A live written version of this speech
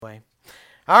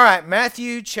All right,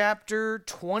 Matthew chapter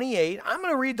 28. I'm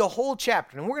going to read the whole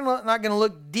chapter, and we're not going to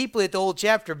look deeply at the whole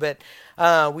chapter, but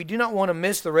we do not want to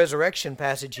miss the resurrection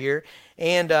passage here.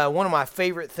 And one of my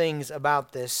favorite things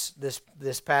about this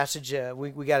passage,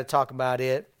 we got to talk about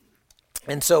it.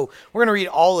 And so we're going to read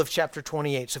all of chapter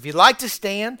 28. So if you'd like to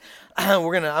stand, I'm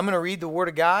going to read the Word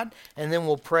of God, and then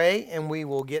we'll pray, and we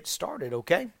will get started,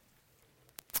 okay?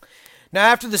 Now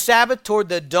after the Sabbath, toward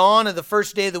the dawn of the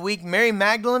first day of the week, Mary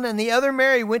Magdalene and the other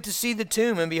Mary went to see the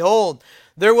tomb, and behold,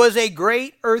 there was a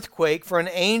great earthquake, for an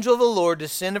angel of the Lord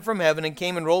descended from heaven and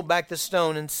came and rolled back the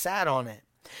stone and sat on it.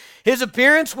 His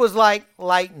appearance was like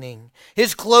lightning,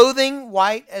 his clothing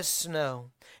white as snow.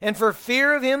 And for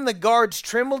fear of him the guards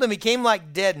trembled and became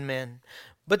like dead men.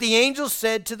 But the angel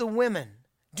said to the women,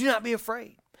 "Do not be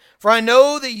afraid, for I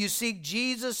know that you seek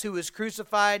Jesus who was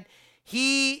crucified.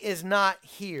 He is not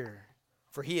here,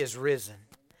 for he is risen.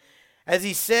 As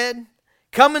he said,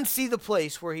 come and see the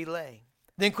place where he lay.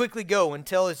 Then quickly go and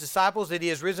tell his disciples that he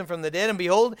has risen from the dead, and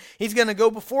behold, he's going to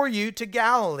go before you to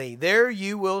Galilee. There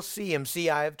you will see him. See,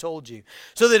 I have told you."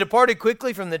 So they departed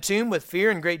quickly from the tomb with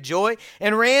fear and great joy,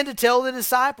 and ran to tell the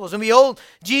disciples. And behold,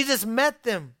 Jesus met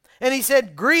them, and he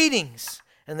said, "Greetings."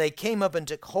 And they came up and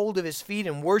took hold of his feet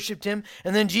and worshipped him.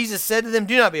 And then Jesus said to them,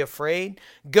 "Do not be afraid.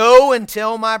 Go and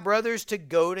tell my brothers to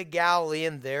go to Galilee,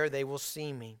 and there they will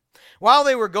see me." While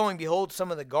they were going, behold,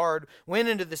 some of the guard went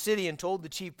into the city and told the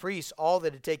chief priests all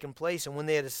that had taken place. And when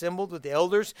they had assembled with the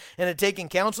elders and had taken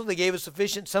counsel, they gave a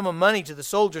sufficient sum of money to the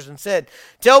soldiers and said,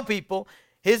 "Tell people,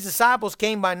 his disciples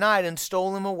came by night and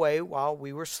stole him away while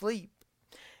we were asleep.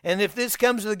 And if this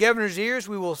comes to the governor's ears,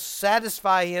 we will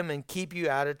satisfy him and keep you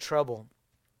out of trouble."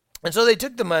 And so they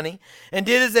took the money and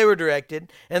did as they were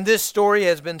directed, and this story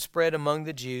has been spread among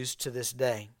the Jews to this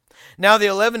day. Now the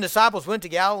 11 disciples went to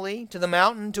Galilee, to the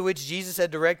mountain to which Jesus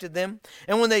had directed them.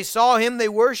 And when they saw him, they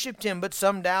worshipped him, but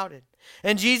some doubted.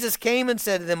 And Jesus came and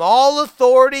said to them, "All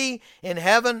authority in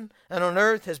heaven and on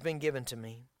earth has been given to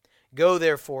me. Go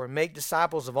therefore and make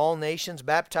disciples of all nations,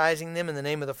 baptizing them in the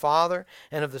name of the Father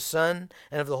and of the Son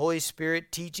and of the Holy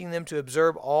Spirit, teaching them to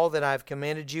observe all that I have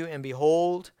commanded you. And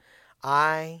behold,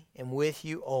 I am with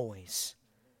you always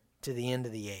to the end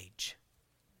of the age."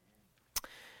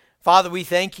 Father, we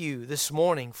thank you this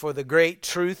morning for the great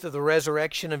truth of the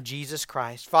resurrection of Jesus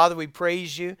Christ. Father, we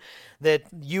praise you that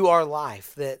you are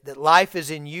life, that life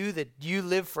is in you, that you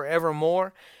live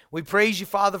forevermore. We praise you,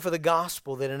 Father, for the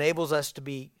gospel that enables us to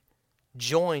be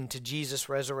joined to Jesus'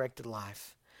 resurrected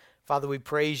life. Father, we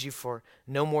praise you for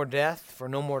no more death, for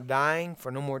no more dying,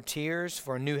 for no more tears,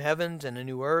 for a new heavens and a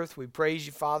new earth. We praise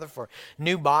you, Father, for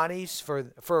new bodies,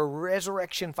 for a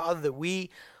resurrection, Father, that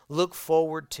we look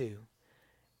forward to.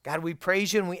 God, we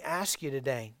praise you and we ask you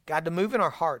today, God, to move in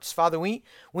our hearts. Father, we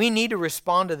need to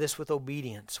respond to this with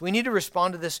obedience. We need to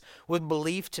respond to this with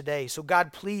belief today. So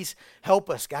God, please help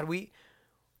us. God, we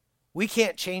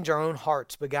can't change our own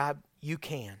hearts, but God, you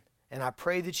can. And I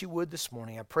pray that you would this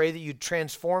morning. I pray that you'd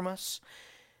transform us.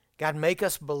 God, make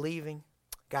us believing.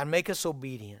 God, make us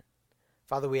obedient.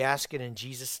 Father, we ask it in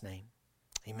Jesus' name.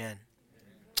 Amen.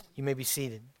 You may be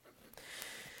seated.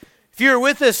 If you were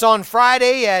with us on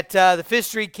Friday at the Fifth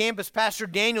Street campus, Pastor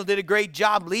Daniel did a great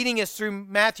job leading us through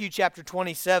Matthew chapter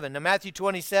 27. Now, Matthew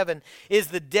 27 is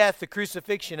the death, the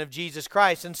crucifixion of Jesus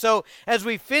Christ. And so, as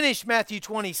we finish Matthew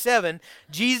 27,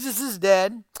 Jesus is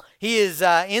dead. He is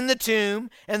in the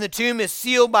tomb, and the tomb is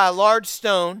sealed by a large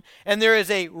stone, and there is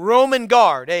a Roman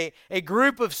guard, a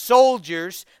group of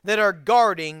soldiers that are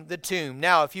guarding the tomb.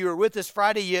 Now, if you were with us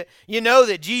Friday, you know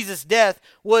that Jesus' death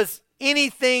was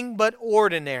anything but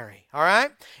ordinary, all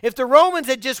right? If the Romans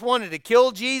had just wanted to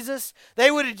kill Jesus, they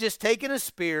would have just taken a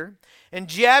spear and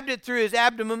jabbed it through his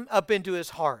abdomen up into his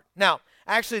heart. Now,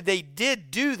 actually, they did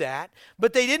do that,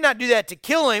 but they did not do that to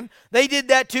kill him. They did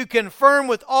that to confirm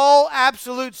with all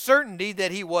absolute certainty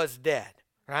that he was dead,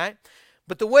 right?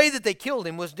 But the way that they killed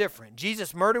him was different.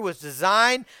 Jesus' murder was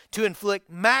designed to inflict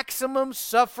maximum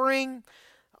suffering,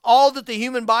 all that the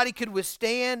human body could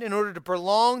withstand, in order to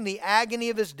prolong the agony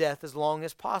of his death as long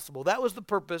as possible. That was the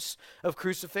purpose of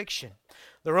crucifixion.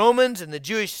 The Romans and the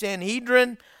Jewish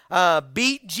Sanhedrin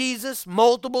beat Jesus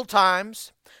multiple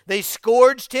times. They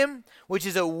scourged him, which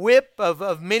is a whip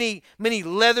of many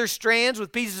leather strands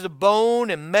with pieces of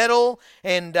bone and metal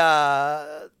and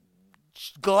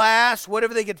glass,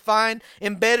 whatever they could find,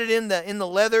 embedded in the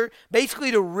leather, basically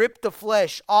to rip the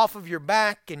flesh off of your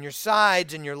back and your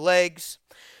sides and your legs.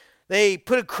 They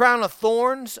put a crown of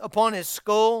thorns upon his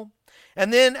skull.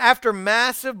 And then after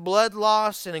massive blood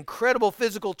loss and incredible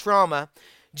physical trauma,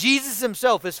 Jesus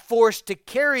himself is forced to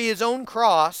carry his own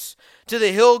cross to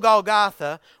the hill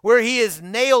Golgotha, where he is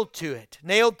nailed to it,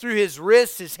 nailed through his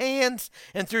wrists, his hands,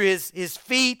 and through his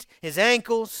feet, his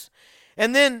ankles.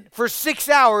 And then for 6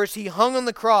 hours, he hung on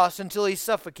the cross until he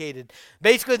suffocated.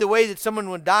 Basically, the way that someone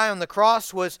would die on the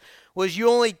cross was you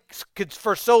only could,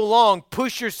 for so long,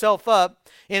 push yourself up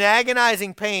in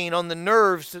agonizing pain on the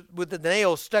nerves with the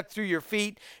nails stuck through your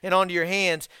feet and onto your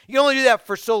hands. You can only do that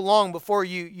for so long before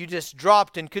you just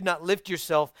dropped and could not lift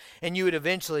yourself, and you would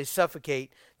eventually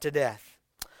suffocate to death.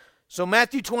 So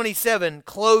Matthew 27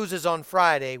 closes on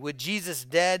Friday with Jesus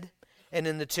dead and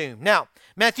in the tomb. Now,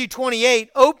 Matthew 28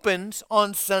 opens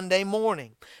on Sunday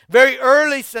morning. Very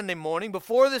early Sunday morning,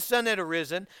 before the sun had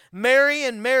arisen, Mary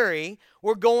and Mary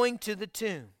were going to the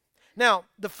tomb. Now,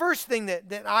 the first thing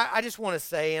that I just want to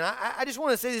say, and I just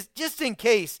want to say this just in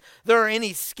case there are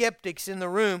any skeptics in the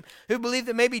room who believe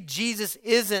that maybe Jesus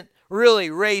isn't really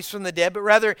raised from the dead, but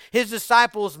rather his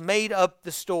disciples made up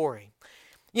the story.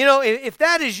 You know, if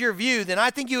that is your view, then I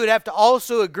think you would have to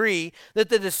also agree that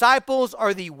the disciples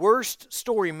are the worst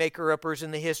story maker-uppers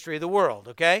in the history of the world,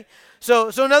 okay? So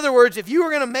in other words, if you were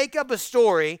going to make up a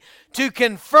story to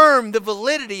confirm the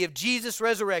validity of Jesus'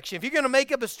 resurrection, if you're going to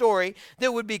make up a story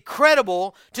that would be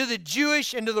credible to the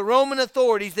Jewish and to the Roman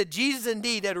authorities that Jesus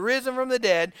indeed had risen from the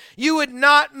dead, you would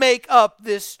not make up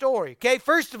this story, okay?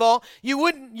 First of all, you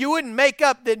wouldn't make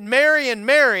up that Mary and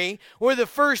Mary were the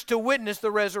first to witness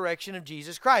the resurrection of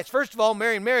Jesus Christ. First of all,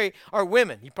 Mary and Mary are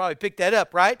women. You probably picked that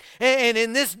up, right? And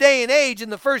in this day and age,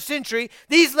 in the first century,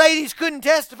 these ladies couldn't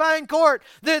testify in court.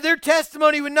 Their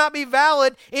testimony would not be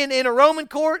valid in a Roman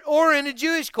court or in a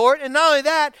Jewish court. And not only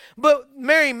that, but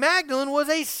Mary Magdalene was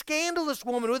a scandalous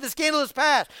woman with a scandalous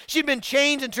past. She'd been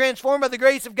changed and transformed by the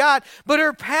grace of God, but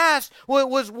her past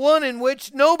was one in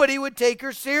which nobody would take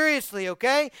her seriously,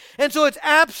 okay? And so it's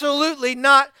absolutely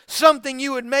not something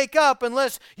you would make up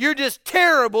unless you're just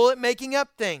terrible at making up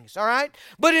things, all right?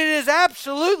 But it is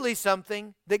absolutely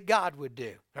something that God would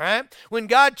do, all right? When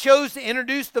God chose to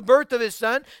introduce the birth of his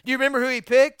son, do you remember who he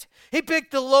picked? He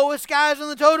picked the lowest guys on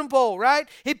the totem pole, right?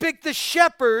 He picked the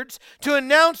shepherds to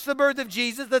announce the birth of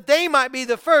Jesus, that they might be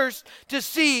the first to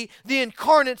see the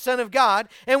incarnate Son of God.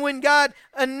 And when God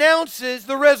announces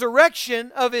the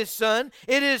resurrection of his son,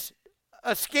 it is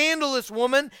a scandalous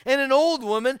woman and an old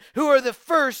woman who are the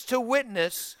first to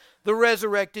witness the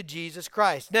resurrected Jesus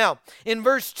Christ. Now, in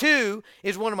verse 2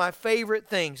 is one of my favorite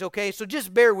things, okay? So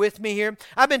just bear with me here.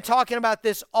 I've been talking about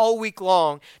this all week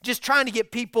long, just trying to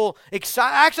get people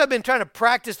excited. Actually, I've been trying to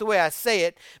practice the way I say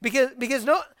it because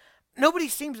nobody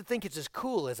seems to think it's as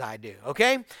cool as I do,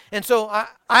 okay? And so I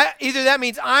either that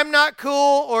means I'm not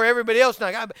cool or everybody else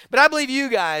not. But I believe you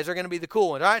guys are going to be the cool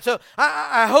ones, all right? So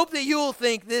I hope that you will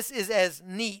think this is as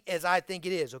neat as I think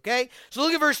it is, okay? So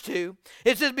look at verse 2.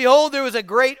 It says, "Behold, there was a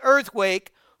great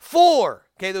earthquake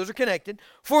okay, those are connected,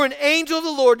 for an angel of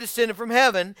the Lord descended from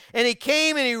heaven, and he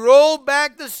came and he rolled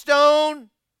back the stone."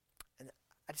 And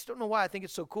I just don't know why I think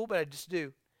it's so cool, but I just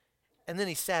do. And then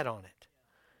he sat on it.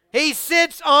 He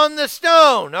sits on the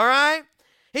stone, all right?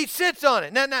 He sits on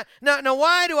it. Now,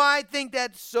 why do I think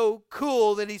that's so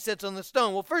cool that he sits on the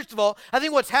stone? Well, first of all, I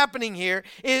think what's happening here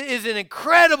is an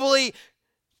incredibly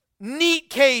neat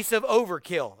case of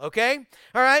overkill, okay?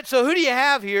 All right, so who do you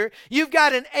have here? You've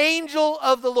got an angel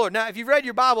of the Lord. Now, if you've read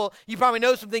your Bible, you probably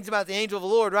know some things about the angel of the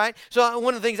Lord, right? So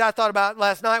one of the things I thought about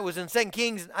last night was in 2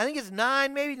 Kings, I think it's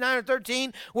 9 or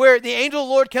 13, where the angel of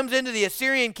the Lord comes into the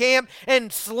Assyrian camp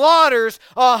and slaughters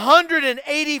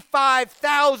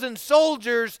 185,000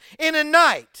 soldiers in a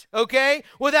night, okay?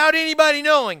 Without anybody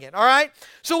knowing it, all right?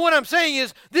 So what I'm saying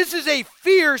is, this is a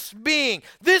fierce being.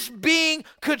 This being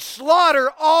could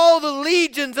slaughter all the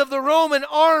legions of the Roman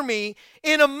army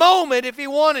in a moment if he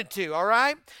wanted to, all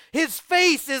right? His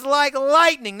face is like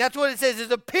lightning. That's what it says.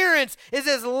 His appearance is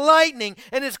as lightning,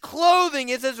 and his clothing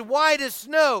is as white as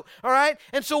snow, all right?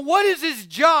 And so what is his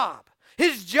job?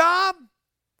 His job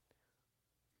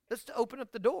is to open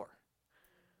up the door.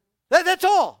 That's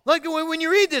all. Like when you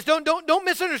read this, don't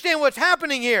misunderstand what's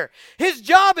happening here. His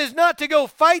job is not to go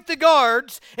fight the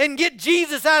guards and get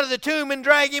Jesus out of the tomb and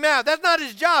drag him out. That's not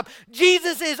his job.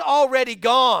 Jesus is already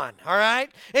gone, all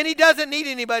right? And he doesn't need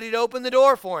anybody to open the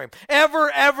door for him ever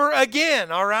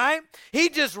again, all right? He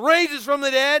just raises from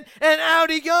the dead and out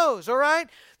he goes, all right?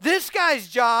 This guy's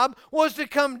job was to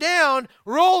come down,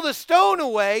 roll the stone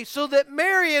away so that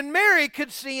Mary and Mary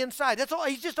could see inside. That's all.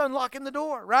 He's just unlocking the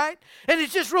door, right? And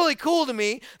it's just really cool to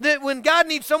me that when God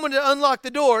needs someone to unlock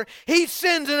the door, he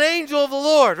sends an angel of the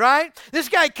Lord, right? This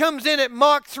guy comes in at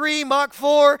Mach 3, Mach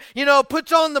 4,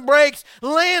 puts on the brakes,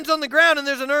 lands on the ground, and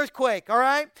there's an earthquake, all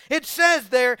right? It says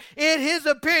there, in his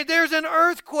appearance, there's an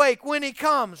earthquake when he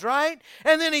comes, right?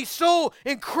 And then he's so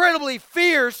incredibly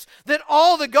fierce that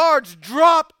all the guards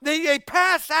drop, they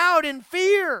pass out in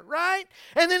fear, right?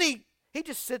 And then he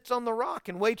just sits on the rock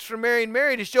and waits for Mary and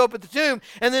Mary to show up at the tomb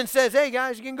and then says, hey,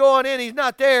 guys, you can go on in. He's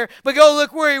not there, but go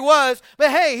look where he was.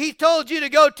 But, hey, he told you to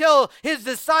go tell his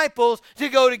disciples to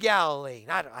go to Galilee.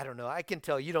 I don't know. I can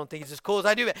tell you don't think it's as cool as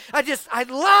I do. But I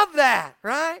love that,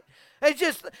 right?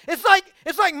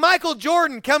 It's like Michael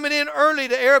Jordan coming in early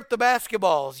to air up the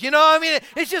basketballs.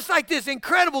 It's just like this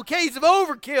incredible case of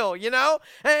overkill,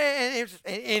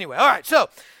 Anyway, all right,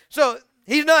 so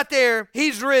he's not there.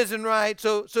 He's risen, right?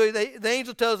 So the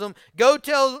angel tells them, go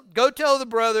tell the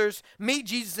brothers, meet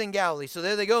Jesus in Galilee. So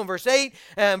there they go in verse 8.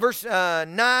 And verse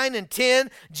 9 and 10,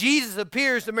 Jesus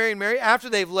appears to Mary and Mary after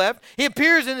they've left. He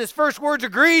appears in his first words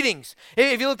of greetings.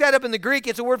 If you look that up in the Greek,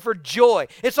 it's a word for joy.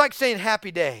 It's like saying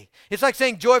happy day. It's like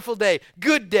saying joyful day,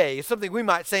 good day. It's something we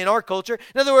might say in our culture.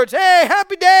 In other words, hey,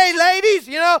 happy day, ladies.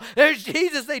 There's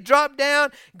Jesus. They drop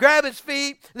down, grab his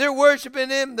feet. They're worshiping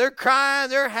him. They're crying.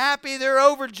 They're happy. They're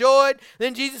overjoyed.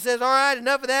 Then Jesus says, all right,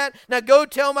 enough of that. Now go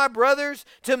tell my brothers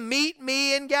to meet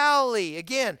me in Galilee.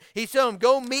 Again, he's telling them,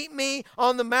 go meet me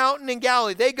on the mountain in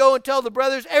Galilee. They go and tell the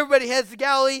brothers. Everybody heads to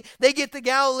Galilee. They get to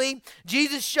Galilee.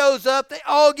 Jesus shows up. They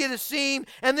all get to see him.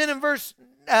 And then in verse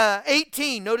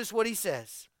 18, notice what he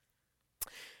says.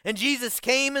 And Jesus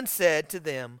came and said to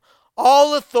them,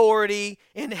 all authority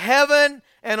in heaven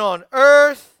and on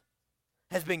earth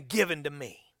has been given to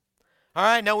me. All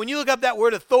right, now when you look up that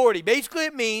word authority, basically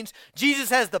it means Jesus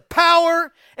has the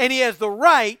power and he has the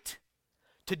right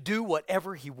to do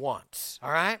whatever he wants.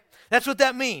 All right? That's what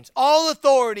that means. All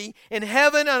authority in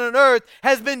heaven and on earth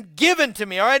has been given to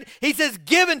me, all right? He says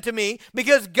given to me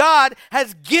because God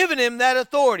has given him that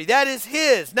authority. That is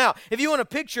his. Now, if you want to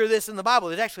picture this in the Bible,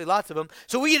 there's actually lots of them.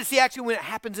 So we get to see actually when it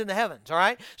happens in the heavens, all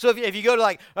right? So if you go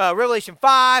to Revelation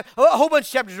 5, a whole bunch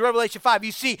of chapters of Revelation 5,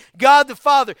 you see God the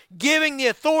Father giving the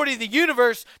authority of the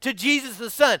universe to Jesus the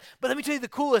Son. But let me tell you the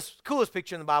coolest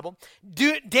picture in the Bible,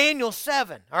 Daniel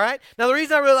 7, all right? Now, the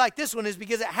reason I really like this one is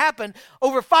because it happened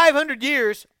over 500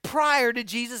 years prior to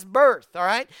Jesus' birth, all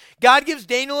right? God gives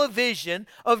Daniel a vision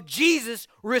of Jesus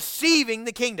receiving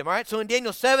the kingdom, all right? So in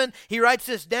Daniel 7, he writes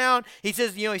this down. He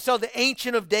says, he saw the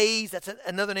Ancient of Days. That's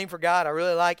another name for God I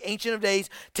really like. Ancient of Days,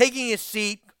 taking his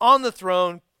seat on the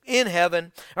throne in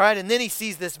heaven, all right, and then he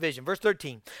sees this vision. Verse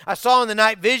 13, I saw in the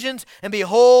night visions, and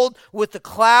behold, with the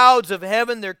clouds of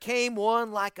heaven there came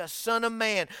one like a son of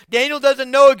man. Daniel doesn't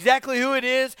know exactly who it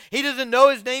is. He doesn't know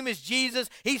his name is Jesus.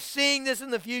 He's seeing this in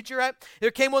the future, right?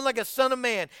 There came one like a son of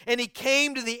man, and he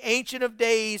came to the Ancient of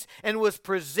Days and was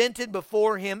presented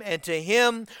before him, and to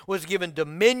him was given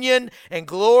dominion and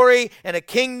glory and a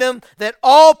kingdom that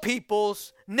all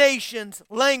peoples, nations,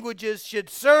 languages should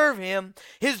serve him.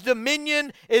 His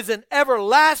dominion is an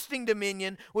everlasting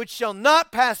dominion which shall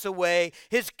not pass away.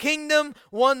 His kingdom,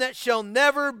 one that shall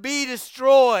never be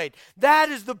destroyed. That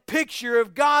is the picture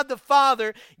of God the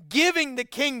Father giving the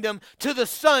kingdom to the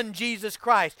Son, Jesus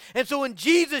Christ. And so when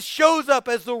Jesus shows up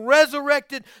as the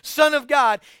resurrected Son of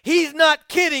God, he's not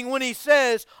kidding when he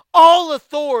says, all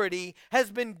authority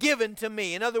has been given to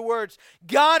me. In other words,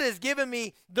 God has given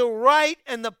me the right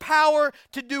and the power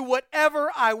to do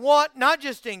whatever I want, not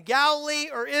just in Galilee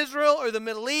or Israel or the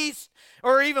Middle East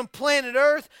or even planet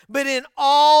Earth, but in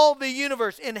all the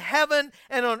universe, in heaven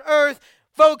and on earth.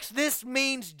 Folks, this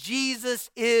means Jesus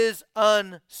is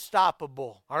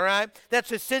unstoppable, all right?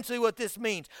 That's essentially what this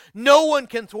means. No one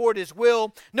can thwart his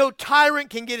will. No tyrant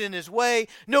can get in his way.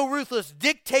 No ruthless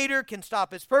dictator can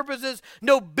stop his purposes.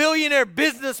 No billionaire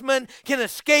businessman can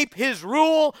escape his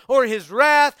rule or his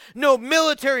wrath. No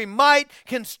military might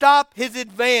can stop his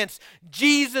advance.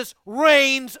 Jesus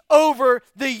reigns over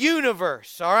the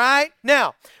universe, all right?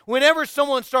 Now, whenever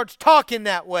someone starts talking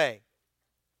that way,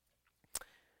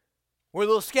 we're a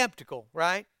little skeptical,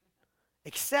 right?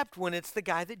 Except when it's the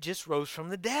guy that just rose from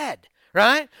the dead,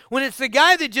 right? When it's the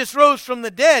guy that just rose from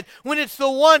the dead, when it's the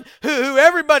one who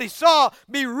everybody saw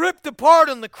be ripped apart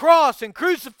on the cross and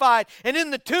crucified and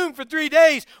in the tomb for 3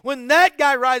 days, when that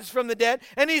guy rises from the dead,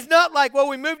 and he's not like, well,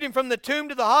 we moved him from the tomb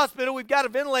to the hospital, we've got a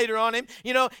ventilator on him,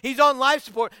 he's on life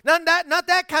support. Not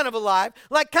that kind of alive,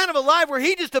 like kind of alive where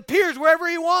he just appears wherever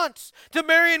he wants, to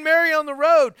Mary and Mary on the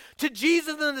road, to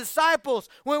Jesus and the disciples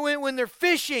when they're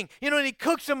fishing, and he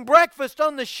cooks them breakfast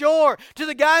on the shore, to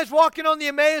the guys walking on the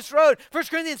Emmaus Road. 1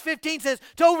 Corinthians 15 says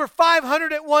to over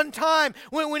 500 at one time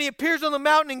when he appears on the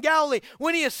mountain in Galilee,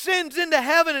 when he ascends into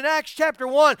heaven in Acts chapter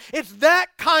 1. It's that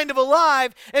kind of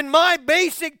alive, and my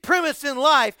basic premise in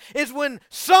life is when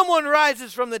someone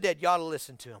rises from the dead, you ought to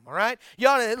listen to them, all right? You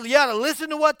ought to listen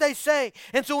to what they say.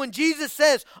 And so when Jesus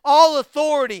says, all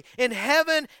authority in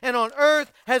heaven and on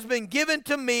earth has been given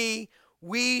to me,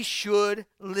 we should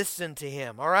listen to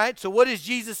him, all right? So what is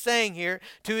Jesus saying here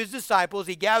to his disciples?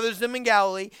 He gathers them in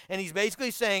Galilee, and he's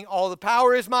basically saying, all the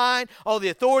power is mine, all the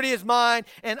authority is mine,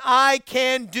 and I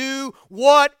can do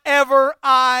whatever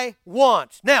I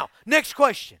want. Now, next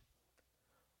question.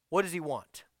 What does he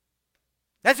want?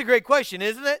 That's a great question,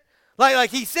 isn't it? Like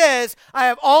he says, I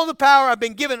have all the power, I've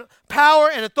been given power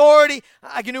and authority,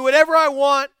 I can do whatever I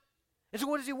want. And so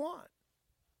what does he want?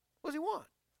 What does he want?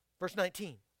 Verse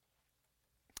 19.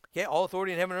 Okay, all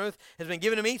authority in heaven and earth has been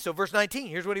given to me. So verse 19,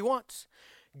 here's what he wants.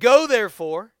 Go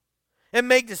therefore and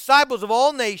make disciples of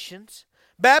all nations,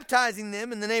 baptizing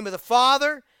them in the name of the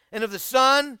Father and of the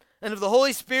Son and of the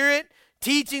Holy Spirit,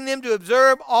 teaching them to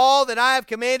observe all that I have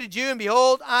commanded you. And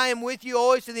behold, I am with you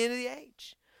always to the end of the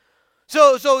age.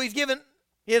 So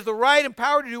he has the right and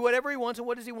power to do whatever he wants. And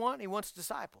what does he want? He wants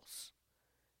disciples.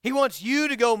 He wants you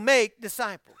to go make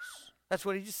disciples. That's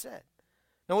what he just said.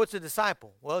 Now, what's a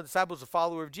disciple? Well, a disciple is a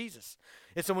follower of Jesus.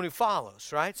 It's someone who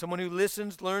follows, right? Someone who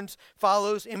listens, learns,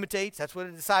 follows, imitates. That's what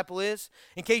a disciple is.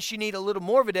 In case you need a little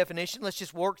more of a definition, let's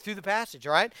just work through the passage,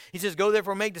 all right? He says, go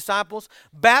therefore make disciples,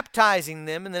 baptizing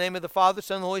them in the name of the Father,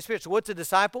 Son, and the Holy Spirit. So what's a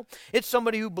disciple? It's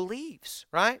somebody who believes,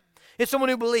 right? It's someone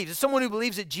who believes. It's someone who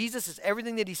believes that Jesus is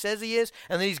everything that he says he is,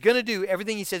 and that he's going to do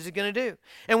everything he says he's going to do.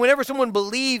 And whenever someone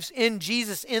believes in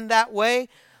Jesus in that way,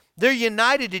 they're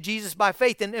united to Jesus by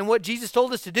faith. And what Jesus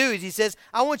told us to do is he says,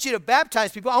 I want you to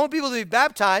baptize people. I want people to be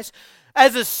baptized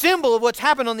as a symbol of what's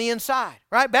happened on the inside,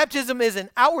 right? Baptism is an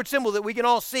outward symbol that we can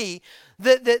all see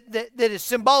that is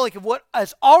symbolic of what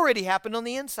has already happened on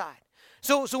the inside.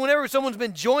 So whenever someone's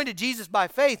been joined to Jesus by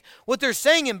faith, what they're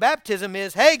saying in baptism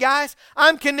is, hey guys,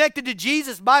 I'm connected to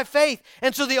Jesus by faith.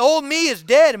 And so the old me is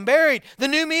dead and buried. The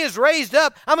new me is raised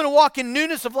up. I'm going to walk in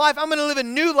newness of life. I'm going to live a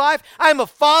new life. I'm a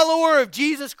follower of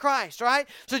Jesus Christ, right?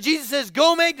 So Jesus says,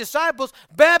 go make disciples,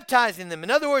 baptizing them. In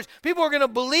other words, people are going to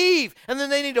believe, and then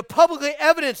they need to publicly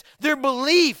evidence their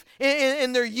belief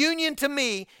in their union to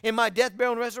me in my death,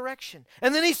 burial, and resurrection.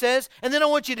 And then he says, and then I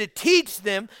want you to teach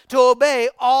them to obey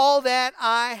all that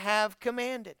I have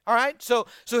commanded. All right? So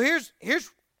here's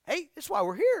hey, that's why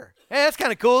we're here. Hey, that's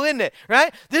kind of cool, isn't it?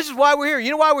 Right? This is why we're here.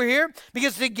 You know why we're here?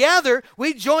 Because together,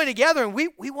 we join together and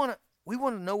we want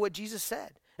to know what Jesus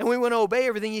said. And we want to obey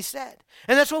everything he said.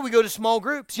 And that's why we go to small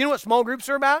groups. You know what small groups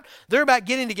are about? They're about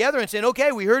getting together and saying,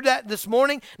 okay, we heard that this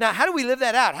morning. Now, how do we live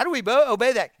that out? How do we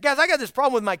obey that? Guys, I got this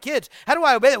problem with my kids. How do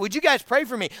I obey that? Would you guys pray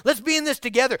for me? Let's be in this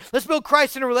together. Let's build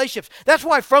Christ-centered relationships. That's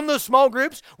why from those small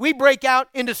groups, we break out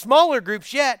into smaller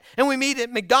groups yet. And we meet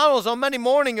at McDonald's on Monday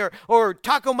morning or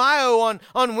Taco Mayo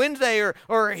on Wednesday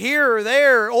or here or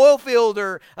there, Oilfield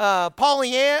or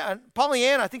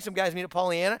Pollyanna. I think some guys meet at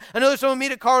Pollyanna. I know there's some that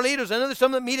meet at Carlitos. I know there's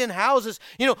some that meet in houses.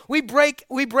 We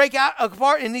break out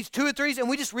apart in these 2 or 3s, and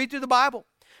we just read through the Bible.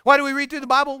 Why do we read through the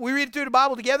Bible? We read through the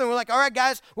Bible together, and we're like, all right,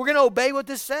 guys, we're going to obey what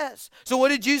this says. So what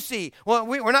did you see? Well,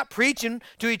 we're not preaching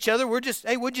to each other. We're just,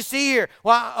 hey, what'd you see here?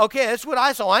 Well, okay, that's what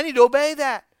I saw. I need to obey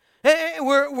that.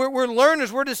 We're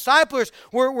learners. We're disciplers.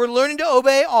 We're learning to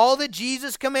obey all that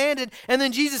Jesus commanded. And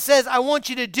then Jesus says, I want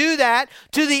you to do that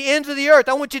to the ends of the earth.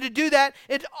 I want you to do that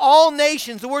in all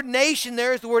nations. The word nation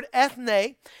there is the word ethne,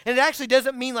 and it actually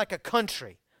doesn't mean like a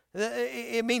country.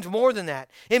 It means more than that.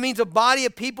 It means a body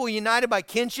of people united by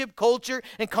kinship, culture,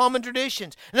 and common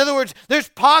traditions. In other words, there's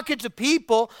pockets of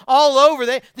people all over.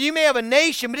 You may have a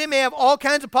nation, but it may have all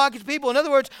kinds of pockets of people. In other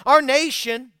words, our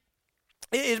nation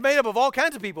It's made up of all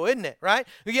kinds of people, isn't it, right?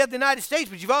 You have the United States,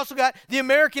 but you've also got the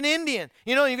American Indian.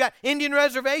 You've got Indian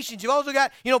reservations. You've also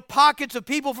got, pockets of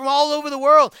people from all over the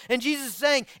world. And Jesus is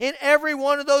saying, in every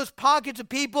one of those pockets of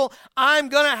people, I'm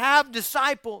going to have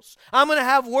disciples. I'm going to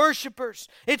have worshipers.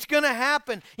 It's going to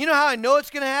happen. You know how I know it's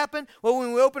going to happen? Well,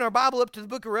 when we open our Bible up to the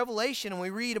book of Revelation and we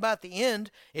read about the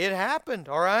end, it happened,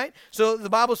 all right? So the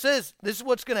Bible says this is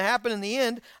what's going to happen in the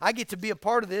end. I get to be a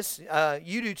part of this.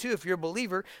 You do too if you're a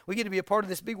believer. We get to be a part of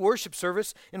this big worship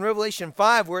service in Revelation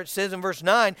 5 where it says in verse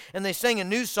 9, and they sang a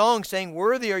new song saying,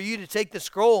 worthy are you to take the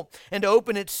scroll and to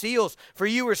open its seals, for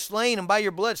you were slain, and by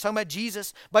your blood, it's talking about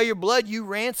Jesus, by your blood you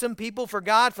ransomed people for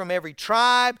God from every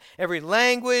tribe, every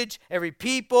language, every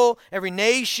people, every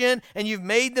nation, and you've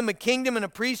made them a kingdom and a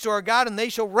priest to our God, and they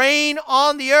shall reign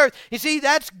on the earth. You see,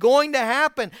 that's going to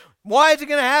happen. Why is it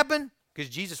going to happen? Because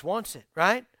Jesus wants it,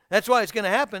 right? That's why it's going to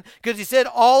happen, because he said,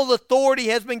 all authority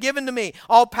has been given to me.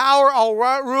 All power, all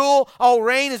rule, all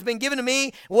reign has been given to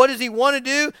me. What does he want to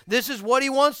do? This is what he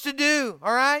wants to do,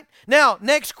 all right? Now,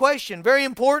 next question, very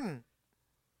important.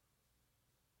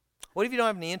 What if you don't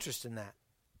have any interest in that?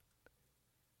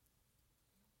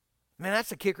 Man,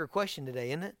 that's a kicker question today,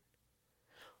 isn't it?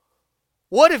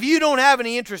 What if you don't have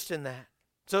any interest in that?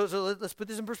 So let's put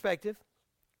this in perspective.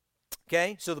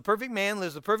 Okay, so the perfect man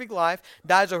lives the perfect life,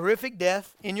 dies a horrific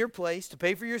death in your place to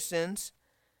pay for your sins,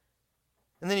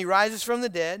 and then he rises from the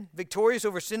dead, victorious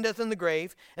over sin, death, and the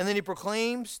grave, and then he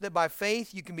proclaims that by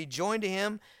faith you can be joined to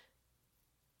him,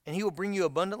 and he will bring you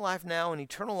abundant life now and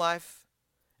eternal life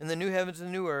in the new heavens and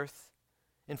the new earth,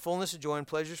 in fullness of joy and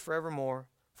pleasures forevermore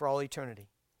for all eternity.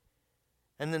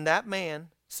 And then that man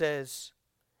says,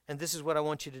 and this is what I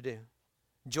want you to do.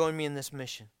 Join me in this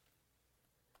mission.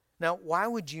 Now, why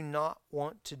would you not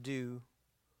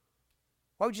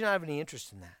have any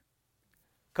interest in that?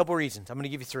 A couple reasons. I'm going to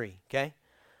give you three, okay?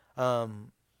 Not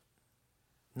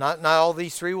all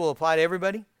these three will apply to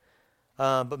everybody,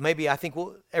 but maybe I think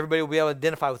everybody will be able to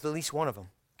identify with at least one of them,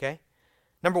 okay?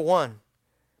 Number one,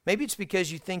 maybe it's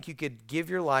because you think you could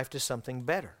give your life to something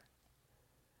better.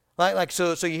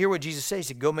 So you hear what Jesus says. He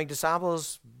said, go make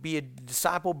disciples, be a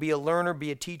disciple, be a learner, be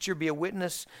a teacher, be a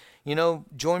witness.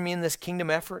 Join me in this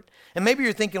kingdom effort. And maybe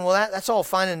you're thinking, well, that's all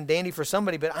fine and dandy for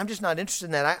somebody, but I'm just not interested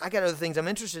in that. I got other things I'm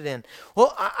interested in.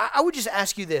 Well, I would just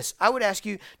ask you this. I would ask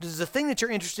you, does the thing that you're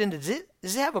interested in,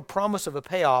 does it have a promise of a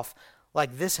payoff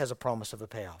like this has a promise of a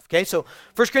payoff? Okay, so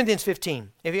 1 Corinthians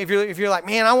 15. If you're like,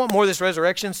 man, I want more of this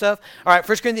resurrection stuff. All right,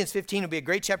 1 Corinthians 15 would be a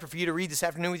great chapter for you to read this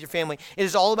afternoon with your family. It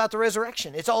is all about the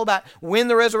resurrection. It's all about when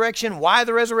the resurrection, why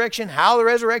the resurrection, how the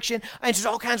resurrection. Answers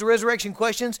all kinds of resurrection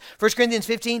questions. 1 Corinthians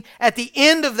 15. At the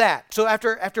end of that, so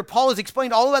after Paul has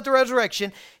explained all about the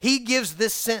resurrection, he gives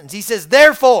this sentence. He says,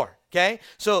 therefore. Okay,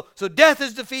 so death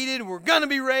is defeated. We're going to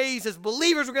be raised. As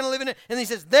believers, we're going to live in it. And then he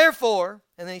says, therefore,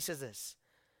 and then he says this.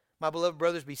 My beloved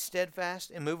brothers, be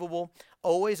steadfast, immovable,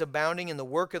 always abounding in the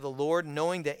work of the Lord,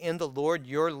 knowing that in the Lord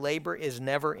your labor is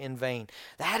never in vain.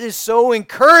 That is so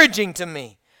encouraging to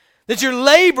me, that your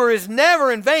labor is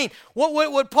never in vain.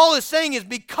 What Paul is saying is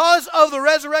because of the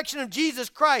resurrection of Jesus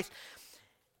Christ,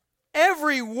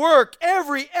 every work,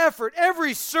 every effort,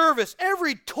 every service,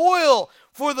 every toil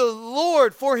for the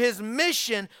Lord, for his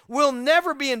mission, will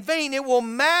never be in vain. It will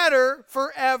matter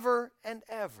forever and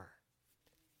ever.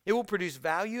 It will produce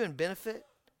value and benefit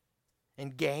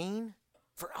and gain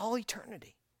for all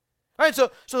eternity. All right, so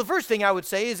the first thing I would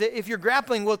say is that if you're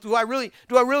grappling with, do I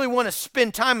really want to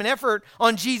spend time and effort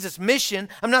on Jesus' mission?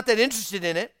 I'm not that interested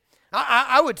in it.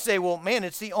 I would say, well, man,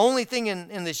 it's the only thing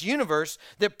in this universe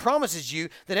that promises you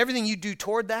that everything you do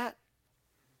toward that,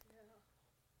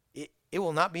 it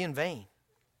will not be in vain.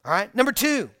 All right, number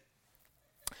two,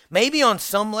 maybe on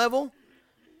some level,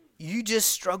 you just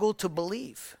struggle to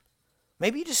believe.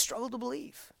 Maybe you just struggle to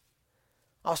believe.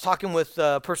 I was talking with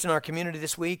a person in our community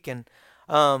this week, and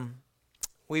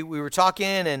we were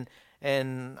talking,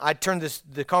 and I turned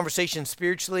the conversation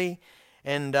spiritually,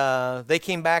 and they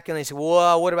came back and they said,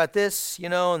 well, what about this,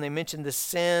 and they mentioned the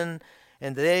sin,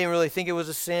 and they didn't really think it was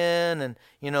a sin,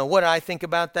 and, what I think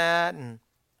about that, and,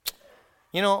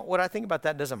 what I think about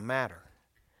that doesn't matter.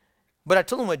 But I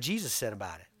told them what Jesus said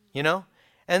about it,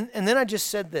 and then I just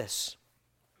said this,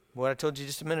 what I told you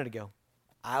just a minute ago.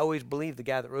 I always believe the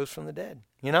guy that rose from the dead,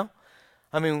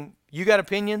 I mean, you got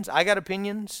opinions, I got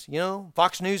opinions,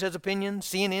 Fox News has opinions,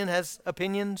 CNN has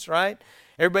opinions, right?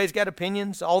 Everybody's got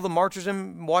opinions. All the marchers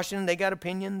in Washington, they got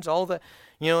opinions. All the,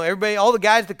 everybody, all the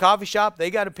guys at the coffee shop, they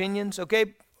got opinions.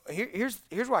 Okay, here's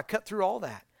where I cut through all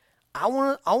that. I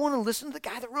want to listen to the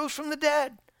guy that rose from the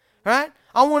dead, right?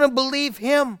 I want to believe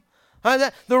him.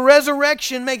 The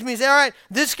resurrection makes me say, all right,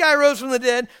 this guy rose from the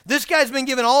dead. This guy's been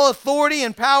given all authority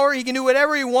and power. He can do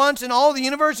whatever he wants in all the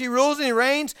universe. He rules and he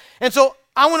reigns. And so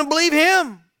I want to believe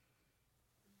him.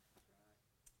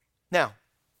 Now,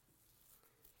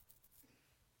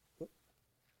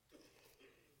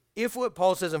 if what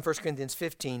Paul says in 1 Corinthians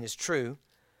 15 is true,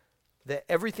 that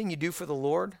everything you do for the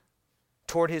Lord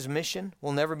toward his mission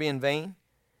will never be in vain,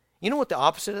 you know what the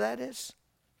opposite of that is?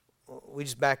 We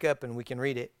just back up and we can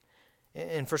read it.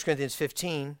 In 1 Corinthians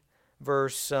 15,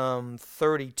 verse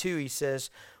 32, he says,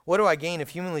 what do I gain if,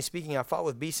 humanly speaking, I fought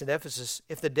with beasts at Ephesus?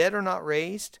 If the dead are not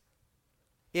raised,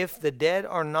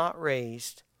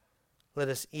 let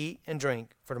us eat and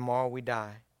drink, for tomorrow we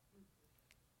die.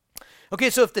 Okay,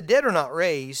 so if the dead are not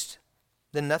raised,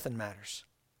 then nothing matters.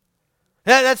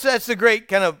 That's the great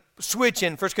kind of switch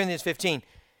in 1 Corinthians 15.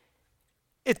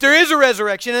 If there is a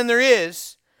resurrection, and there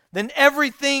is, then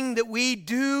everything that we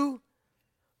do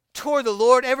toward the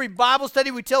Lord, every Bible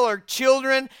study we tell our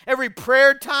children, every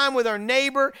prayer time with our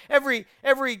neighbor, every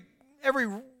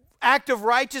act of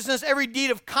righteousness, every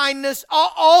deed of kindness,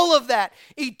 all of that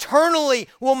eternally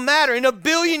will matter. In 1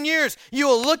 billion years, you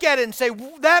will look at it and say,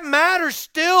 that matters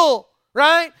still,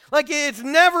 right? Like it's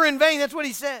never in vain. That's what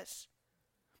he says.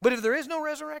 But if there is no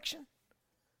resurrection,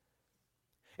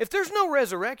 if there's no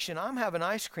resurrection, I'm having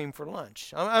ice cream for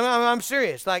lunch. I'm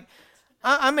serious. Like,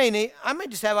 I may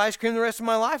just have ice cream the rest of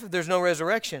my life if there's no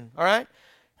resurrection, all right?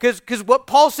 Because what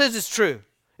Paul says is true.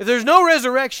 If there's no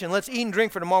resurrection, let's eat and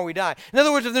drink, for tomorrow we die. In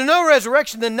other words, if there's no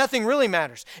resurrection, then nothing really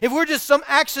matters. If we're just some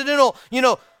accidental,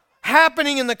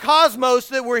 happening in the cosmos,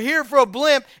 that we're here for a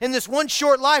blimp in this one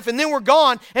short life, and then we're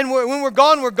gone, and when we're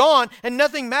gone, and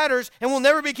nothing matters, and we'll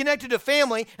never be connected to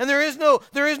family, and there is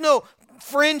no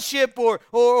friendship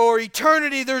or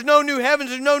eternity, there's no new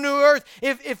heavens, there's no new earth.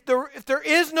 If there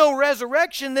is no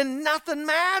resurrection, then nothing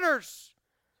matters.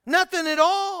 Nothing at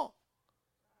all.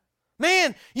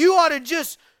 Man, you ought to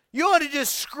just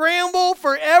scramble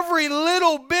for every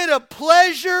little bit of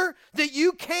pleasure that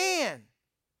you can.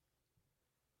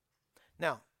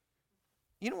 Now,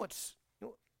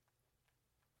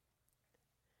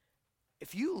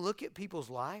 if you look at people's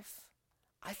life,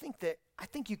 I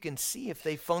think you can see if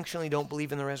they functionally don't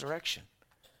believe in the resurrection.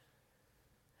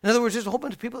 In other words, there's a whole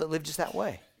bunch of people that live just that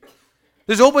way.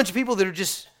 There's a whole bunch of people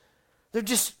that they're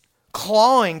just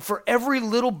clawing for every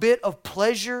little bit of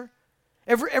pleasure,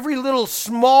 every little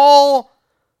small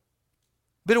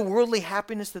bit of worldly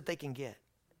happiness that they can get.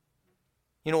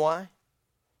 You know why?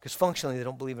 Because functionally they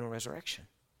don't believe in a resurrection.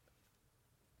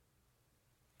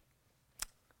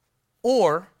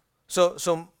 Or,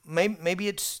 so maybe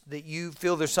it's that you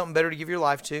feel there's something better to give your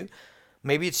life to.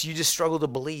 Maybe it's you just struggle to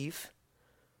believe.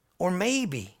 Or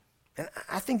maybe, and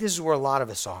I think this is where a lot of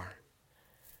us are,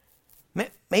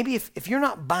 maybe if you're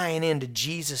not buying into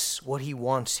Jesus, what he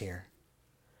wants here,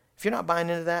 if you're not buying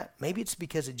into that, maybe it's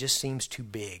because it just seems too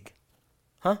big.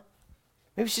 Huh?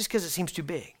 Maybe it's just because it seems too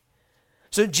big.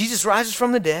 So Jesus rises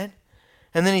from the dead,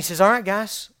 and then he says, all right,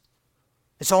 guys,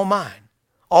 it's all mine.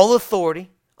 All authority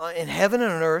in heaven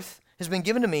and on earth has been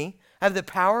given to me. I have the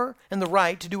power and the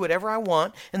right to do whatever I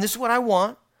want, and this is what I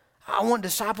want. I want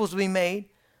disciples to be made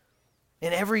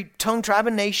in every tongue, tribe,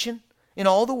 and nation in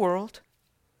all the world.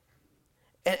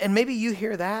 And maybe you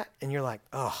hear that, and you're like,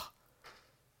 oh,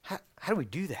 how do we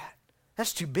do that?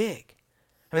 That's too big.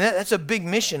 I mean, that's a big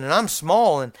mission, and I'm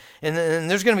small, and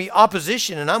there's going to be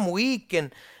opposition, and I'm weak,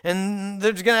 and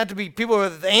there's going to have to be people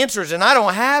with answers, and I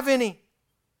don't have any.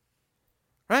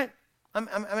 Right?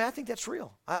 I think that's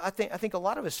real. I think a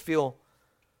lot of us feel,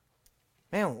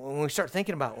 man, when we start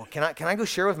thinking about, well, can I go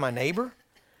share with my neighbor?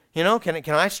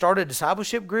 Can I start a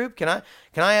discipleship group? Can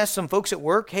I ask some folks at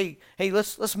work, hey,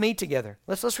 let's meet together.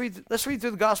 Let's read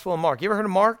through the Gospel of Mark. You ever heard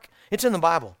of Mark? It's in the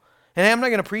Bible. And I'm not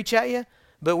going to preach at you,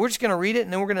 but we're just going to read it,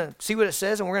 and then we're going to see what it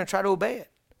says, and we're going to try to obey it.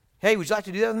 Hey, would you like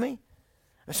to do that with me?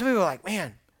 And some people are like,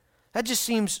 man, that just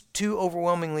seems too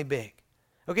overwhelmingly big.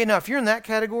 Okay, now if you're in that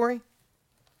category,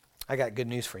 I got good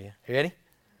news for you. You ready?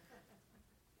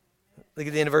 Look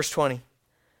at the end of verse 20.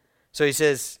 So he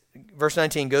says, verse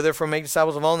 19, go therefore make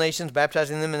disciples of all nations,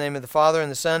 baptizing them in the name of the Father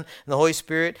and the Son and the Holy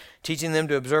Spirit, teaching them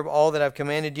to observe all that I've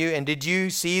commanded you. And did you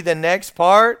see the next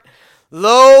part?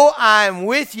 Lo, I am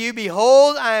with you.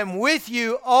 Behold, I am with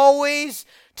you always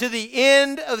to the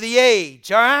end of the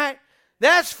age. All right?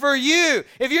 That's for you.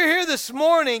 If you're here this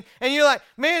morning and you're like,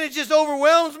 man, it just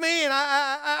overwhelms me and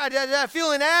I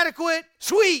feel inadequate.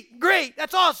 Sweet, great,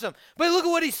 that's awesome. But look at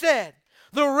what he said.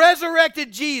 The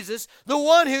resurrected Jesus, the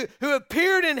one who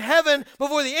appeared in heaven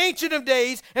before the Ancient of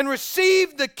Days and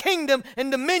received the kingdom and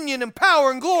dominion and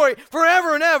power and glory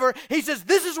forever and ever. He says,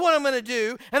 this is what I'm going to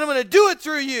do, and I'm going to do it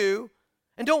through you.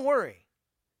 And don't worry,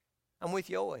 I'm with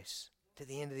you always to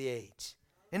the end of the age.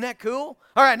 Isn't that cool?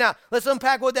 All right, now let's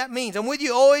unpack what that means. I'm with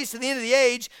you always to the end of the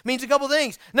age means a couple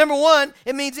things. Number one,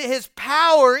 it means that his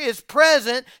power is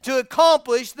present to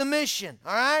accomplish the mission.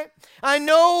 All right? I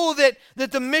know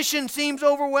that the mission seems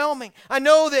overwhelming. I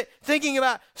know that thinking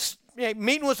about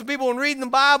meeting with some people and reading the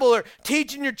Bible or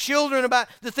teaching your children about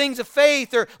the things of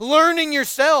faith or learning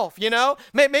yourself,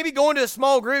 Maybe going to a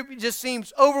small group just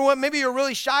seems overwhelming. Maybe you're a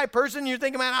really shy person and you're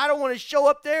thinking, man, I don't want to show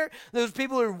up there. Those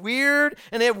people are weird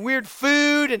and they have weird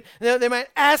food and they might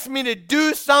ask me to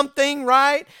do something,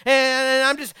 right? And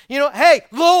I'm just, hey,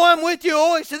 lo, I'm with you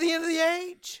always to the end of the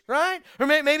age, right? Or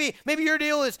maybe your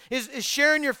deal is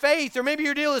sharing your faith, or maybe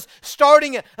your deal is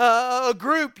starting a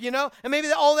group, and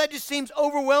maybe all that just seems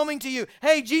overwhelming to you.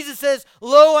 Hey, Jesus says,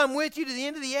 lo, I'm with you to the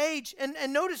end of the age. And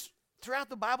notice throughout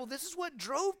the Bible, this is what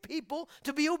drove people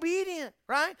to be obedient,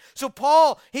 right? So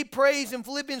Paul, he prays in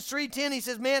Philippians 3:10. He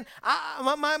says, man,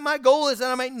 my goal is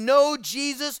that I might know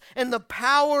Jesus and the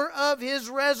power of his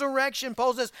resurrection.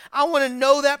 Paul says, I want to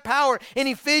know that power. In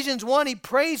Ephesians 1, he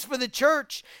prays for the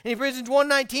church. In Ephesians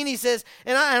 1:19, he says,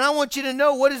 and I want you to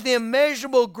know what is the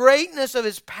immeasurable greatness of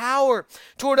his power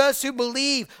toward us who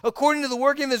believe, according to the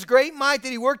working of his great might that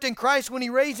he worked in Christ when he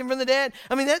raised him from the dead.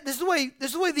 I mean, this is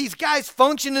the way these guys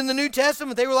functioned in the New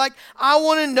Testament. They were like, I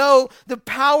want to know the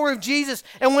power of Jesus.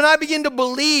 And when I begin to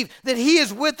believe that he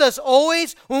is with us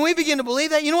always, when we begin to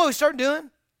believe that, you know what we start doing?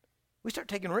 We start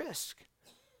taking risks.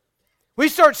 We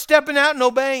start stepping out and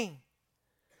obeying.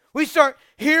 We start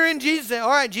hearing Jesus say, all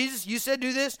right, Jesus, you said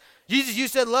do this. Jesus, you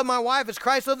said love my wife as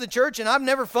Christ loved the church, and I've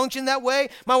never functioned that way.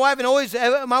 My wife and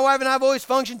I have always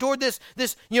functioned toward this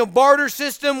barter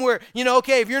system where,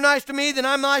 okay, if you're nice to me, then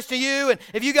I'm nice to you. And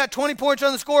if you got 20 points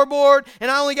on the scoreboard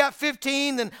and I only got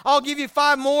 15, then I'll give you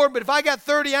 5 more. But if I got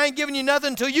 30, I ain't giving you nothing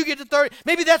until you get to 30.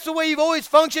 Maybe that's the way you've always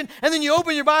functioned. And then you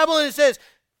open your Bible and it says,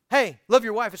 hey, love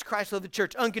your wife as Christ loved the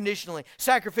church, unconditionally,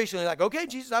 sacrificially. Like, okay,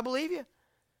 Jesus, I believe you.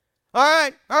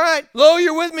 All right. Lo,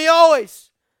 you're with me always.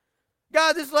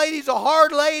 God, this lady's a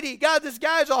hard lady. God, this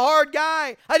guy's a hard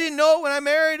guy. I didn't know it when I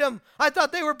married him. I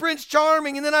thought they were Prince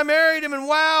Charming, and then I married him, and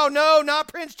wow, no, not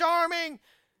Prince Charming.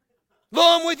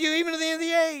 Lo, I'm with you even to the end of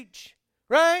the age,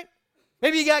 right?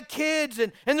 Maybe you got kids,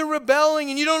 and they're rebelling,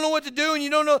 and you don't know what to do, and you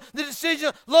don't know the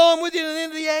decision. Lo, I'm with you to the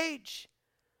end of the age.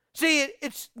 See,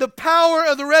 it's the power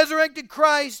of the resurrected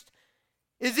Christ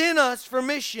is in us for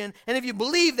mission, and if you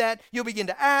believe that, you'll begin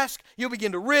to ask, you'll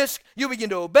begin to risk, you'll begin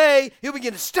to obey, you'll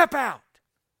begin to step out.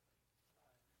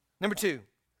 Number 2,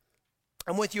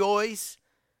 I'm with you always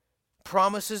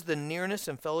promises the nearness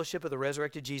and fellowship of the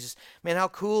resurrected Jesus. Man, how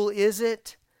cool is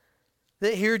it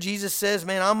that here Jesus says,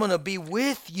 man, I'm going to be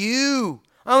with you.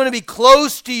 I'm going to be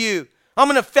close to you. I'm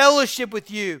going to fellowship with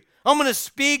you. I'm going to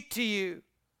speak to you.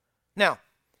 Now,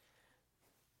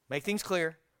 make things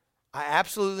clear. I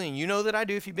absolutely, and you know that I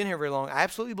do if you've been here very long, I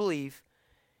absolutely believe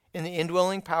in the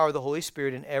indwelling power of the Holy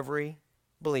Spirit in every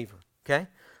believer, okay?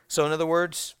 So in other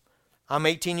words, I'm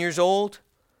 18 years old.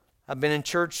 I've been in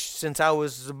church since I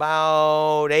was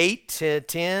about 8 to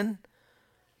 10.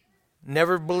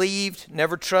 Never believed,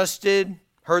 never trusted,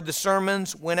 heard the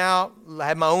sermons, went out,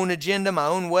 had my own agenda, my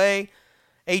own way.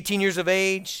 18 years of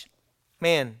age.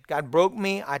 Man, God broke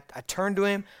me. I turned to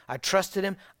him. I trusted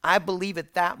him. I believe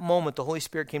at that moment the Holy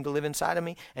Spirit came to live inside of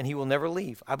me, and he will never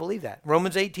leave. I believe that.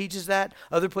 Romans 8 teaches that.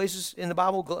 Other places in the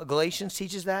Bible, Galatians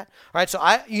teaches that. All right, so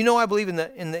I believe in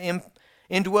the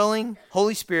indwelling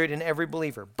Holy Spirit in every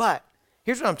believer. But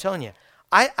here's what I'm telling you.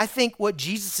 I think what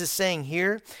Jesus is saying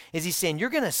here is he's saying,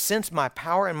 you're going to sense my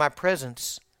power and my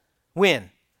presence. When?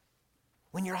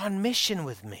 When you're on mission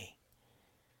with me.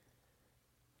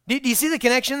 Do you see the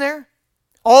connection there?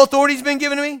 All authority has been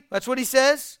given to me. That's what he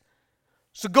says.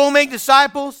 So go make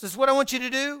disciples. This is what I want you to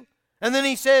do. And then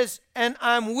he says, and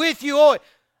I'm with you always.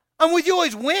 I'm with you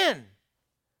always when?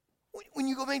 When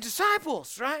you go make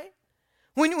disciples, right?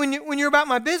 When you're about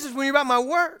my business, when you're about my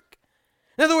work.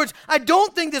 In other words, I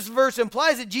don't think this verse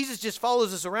implies that Jesus just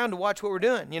follows us around to watch what we're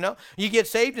doing, You get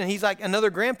saved and he's like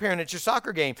another grandparent at your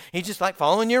soccer game. He's just like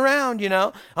following you around,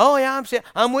 Oh, yeah,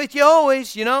 I'm with you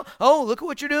always, Oh, look at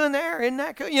what you're doing there. Isn't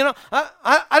that cool?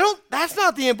 I don't, that's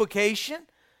not the implication.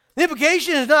 The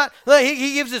implication is not, like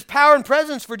he gives us power and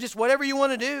presence for just whatever you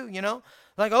want to do,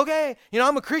 Like, okay,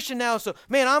 I'm a Christian now, so,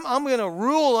 man, I'm going to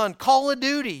rule on Call of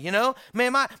Duty,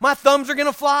 Man, my thumbs are going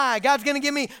to fly. God's going to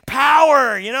give me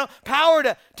power, Power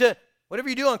to whatever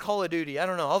you do on Call of Duty. I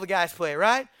don't know. All the guys play it,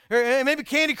 right? Or maybe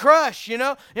Candy Crush,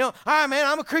 All right, man,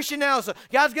 I'm a Christian now, so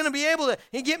God's going to be able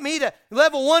to get me to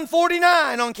level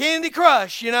 149 on Candy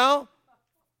Crush, You ever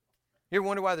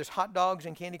wonder why there's hot dogs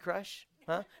in Candy Crush?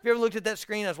 Huh? Have you ever looked at that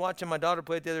screen? I was watching my daughter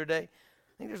play it the other day.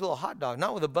 think there's a little hot dog,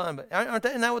 not with a bun, but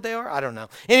isn't that what they are? I don't know.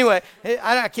 Anyway,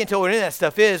 I can't tell what any of that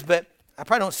stuff is, but I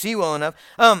probably don't see well enough.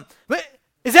 But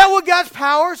is that what God's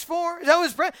power is for? Is that what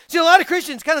His presence? See, a lot of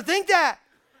Christians kind of think that.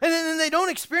 And then they don't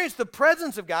experience the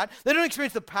presence of God. They don't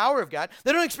experience the power of God.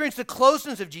 They don't experience the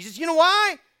closeness of Jesus. You know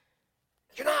why?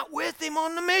 You're not with Him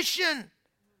on the mission.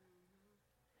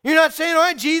 You're not saying, all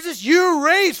right, Jesus, you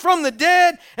raised from the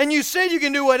dead, and you said you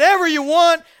can do whatever you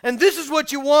want, and this is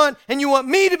what you want, and you want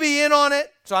me to be in on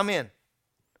it, so I'm in.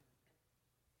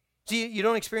 See, you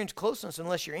don't experience closeness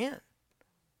unless you're in.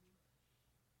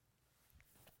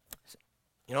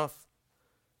 You know,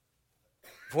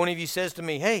 if one of you says to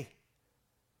me, hey,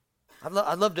 I'd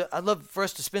love for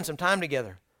us to spend some time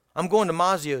together. I'm going to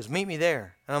Mazio's. Meet me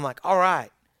there. And I'm like, all right.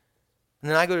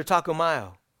 And then I go to Taco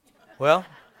Mayo. Well,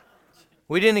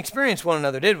 we didn't experience one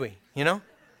another, did we? You know?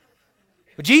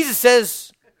 But Jesus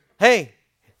says, hey,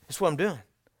 that's what I'm doing.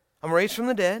 I'm raised from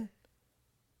the dead.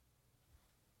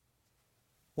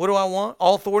 What do I want?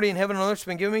 All authority in heaven and on earth has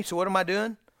been given me. So what am I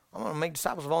doing? I'm going to make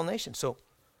disciples of all nations. So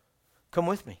come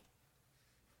with me.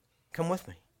 Come with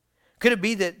me. Could it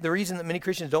be that the reason that many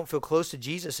Christians don't feel close to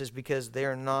Jesus is because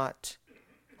they're not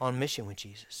on mission with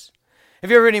Jesus?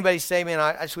 Have you ever heard anybody say, man,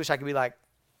 I just wish I could be like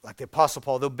the Apostle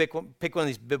Paul? They'll pick one of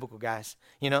these biblical guys,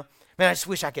 you know? Man, I just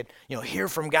wish I could, hear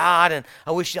from God, and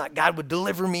I wish God would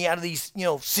deliver me out of these,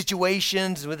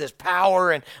 situations with His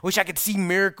power, and I wish I could see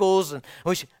miracles, and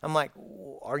I'm like,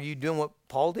 are you doing what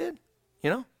Paul did?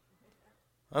 I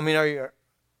mean,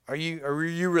 Are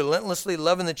you relentlessly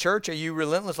loving the church? Are you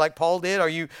relentless like Paul did? Are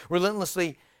you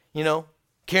relentlessly,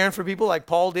 caring for people like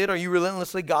Paul did? Are you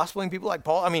relentlessly gospeling people like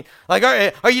Paul? I mean, like,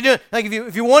 are you doing, like,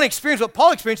 if you want to experience what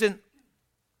Paul experienced, then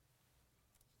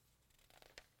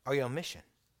are you on mission?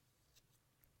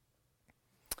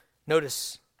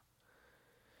 Notice,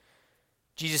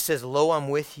 Jesus says, lo, I'm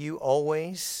with you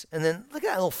always. And then look at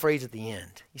that little phrase at the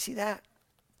end. You see that?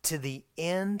 To the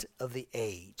end of the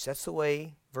age. That's the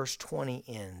way verse 20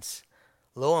 ends.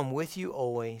 Lo, I'm with you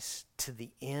always to the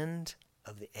end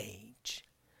of the age.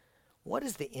 What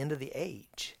is the end of the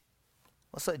age?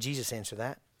 Let's let Jesus answer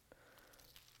that.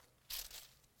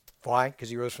 Why?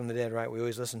 Because He rose from the dead, right? We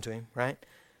always listen to Him, right?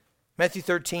 Matthew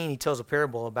 13, He tells a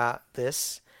parable about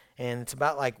this. And it's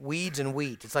about like weeds and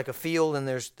wheat. It's like a field, and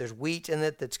there's wheat in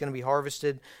it that's going to be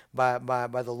harvested by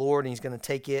the Lord, and He's going to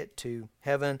take it to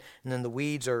heaven. And then the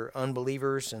weeds are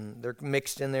unbelievers, and they're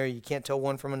mixed in there. You can't tell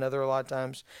one from another a lot of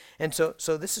times. And so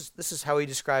this is how He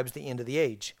describes the end of the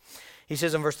age. He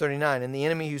says in verse 39, and the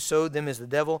enemy who sowed them is the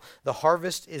devil. The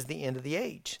harvest is the end of the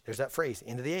age. There's that phrase,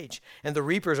 end of the age. And the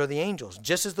reapers are the angels.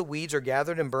 Just as the weeds are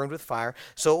gathered and burned with fire,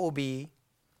 so it will be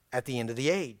at the end of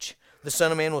the age. The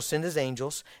Son of Man will send His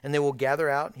angels, and they will gather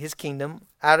out of His kingdom,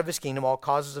 all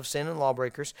causes of sin and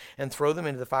lawbreakers, and throw them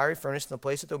into the fiery furnace, in the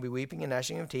place that there will be weeping and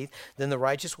gnashing of teeth. Then the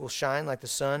righteous will shine like the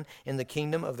sun in the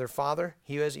kingdom of their Father.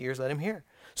 He who has ears, let him hear.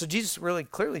 So Jesus really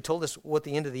clearly told us what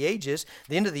the end of the age is.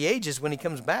 The end of the age is when He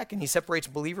comes back and He separates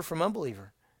believer from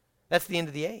unbeliever. That's the end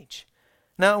of the age.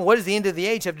 Now, what does the end of the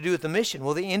age have to do with the mission?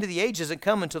 Well, the end of the age doesn't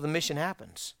come until the mission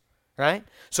happens. Right?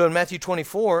 So in Matthew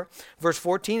 24, verse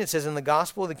 14, it says, and the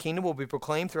gospel of the kingdom will be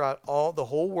proclaimed throughout the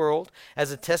whole world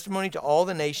as a testimony to all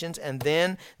the nations, and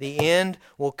then the end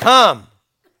will come.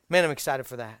 Man, I'm excited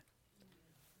for that.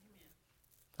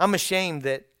 I'm ashamed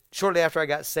that shortly after I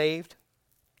got saved,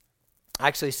 I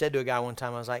actually said to a guy one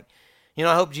time, I was like,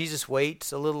 I hope Jesus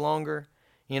waits a little longer,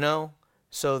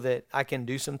 so that I can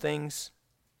do some things.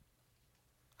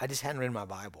 I just hadn't read my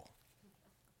Bible.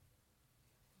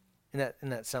 Isn't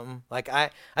that something? Like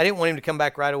I didn't want Him to come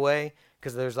back right away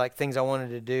because there's like things I wanted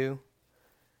to do.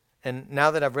 And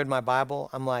now that I've read my Bible,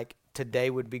 I'm like, today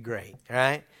would be great,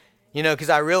 right? Because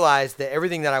I realized that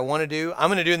everything that I want to do, I'm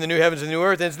going to do in the new heavens and new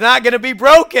earth, and it's not going to be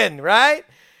broken, right?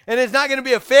 And it's not going to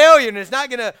be a failure, and it's not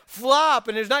going to flop,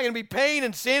 and there's not going to be pain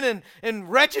and sin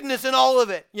and wretchedness and all of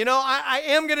it. I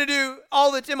am going to do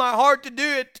all that's in my heart to do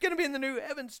it. It's going to be in the new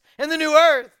heavens and the new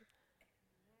earth.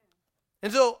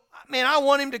 And so, man, I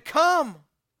want Him to come.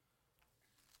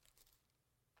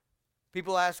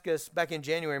 People ask us back in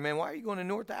January, man, why are you going to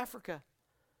North Africa?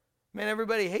 Man,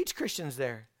 everybody hates Christians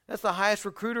there. That's the highest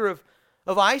recruiter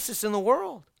of ISIS in the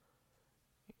world.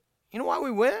 You know why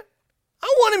we went?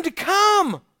 I want Him to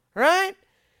come, right?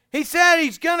 He said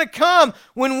He's going to come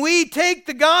when we take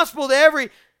the gospel to every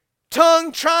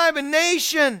tongue, tribe, and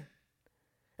nation.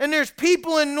 And there's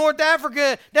people in North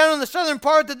Africa, down in the southern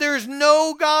part, that there's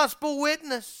no gospel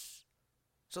witness.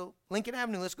 So Lincoln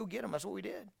Avenue, let's go get them. That's what we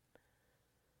did.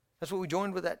 That's what we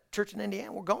joined with that church in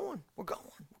Indiana. We're going.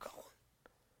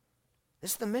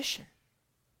 This is the mission.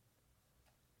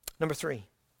 Number 3,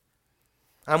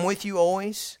 I'm with you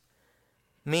always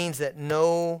means that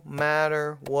no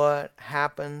matter what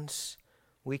happens,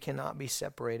 we cannot be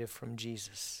separated from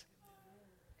Jesus.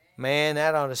 Man,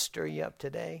 that ought to stir you up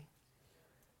today.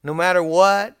 No matter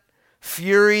what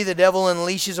fury the devil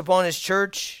unleashes upon his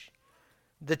church,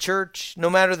 the church, no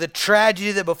matter the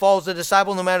tragedy that befalls the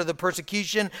disciple, no matter the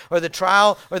persecution or the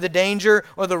trial or the danger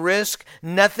or the risk,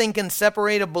 nothing can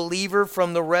separate a believer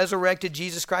from the resurrected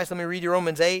Jesus Christ. Let me read you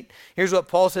Romans 8. Here's what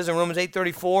Paul says in Romans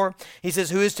 8:34. He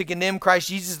says, who is to condemn? Christ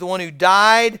Jesus, the one who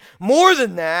died. More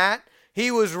than that,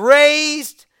 he was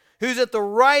raised, who's at the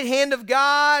right hand of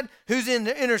God, who's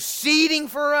interceding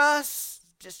for us.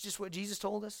 Just what Jesus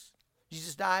told us.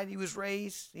 Jesus died, he was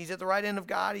raised, he's at the right hand of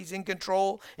God, he's in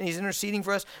control, and he's interceding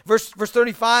for us. Verse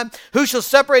 35, who shall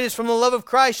separate us from the love of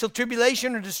Christ? Shall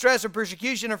tribulation or distress or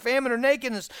persecution or famine or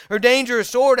nakedness or danger or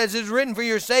sword, as is written, for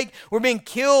your sake we're being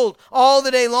killed all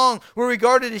the day long. We're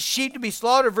regarded as sheep to be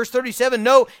slaughtered. Verse 37,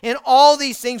 no, in all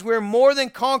these things we're more than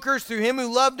conquerors through him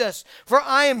who loved us. For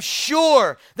I am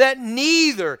sure that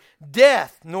neither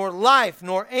death, nor life,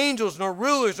 nor angels, nor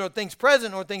rulers, nor things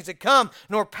present, nor things to come,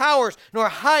 nor powers, nor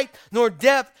height, nor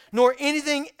depth, nor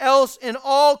anything else in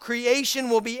all creation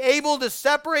will be able to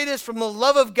separate us from the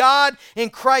love of God in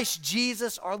Christ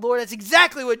Jesus our Lord. That's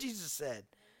exactly what Jesus said.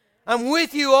 I'm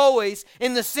with you always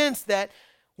in the sense that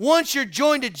once you're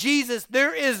joined to Jesus,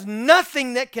 there is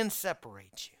nothing that can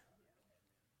separate you.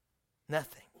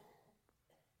 Nothing.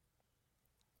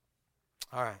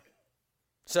 All right.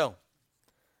 So,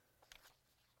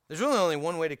 there's really only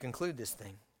one way to conclude this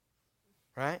thing,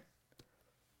 right?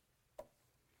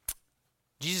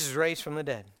 Jesus is raised from the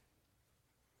dead.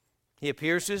 He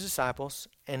appears to his disciples,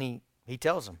 and he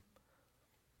tells them,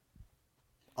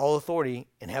 all authority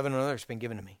in heaven and on earth has been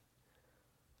given to me.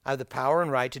 I have the power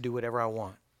and right to do whatever I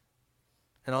want.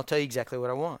 And I'll tell you exactly what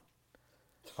I want.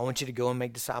 I want you to go and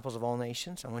make disciples of all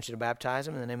nations. I want you to baptize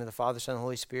them in the name of the Father, Son, and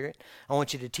Holy Spirit. I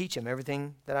want you to teach them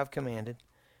everything that I've commanded.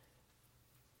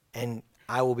 And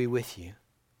I will be with you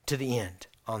to the end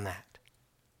on that.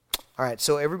 All right,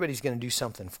 so everybody's going to do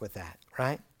something with that,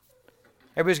 right?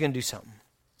 Everybody's going to do something.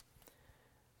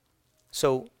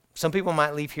 So some people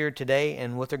might leave here today,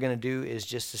 and what they're going to do is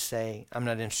just to say, I'm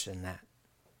not interested in that.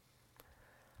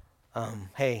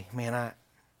 Hey, man,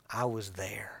 I was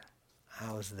there.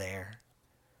 I was there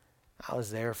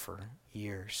for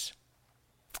years.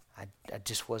 I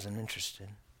just wasn't interested.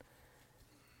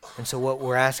 And so what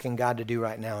we're asking God to do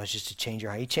right now is just to change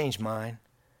your heart. He changed mine.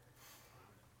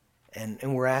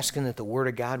 And we're asking that the Word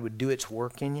of God would do its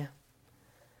work in you.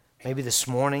 Maybe this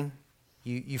morning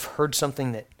you've heard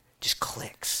something that just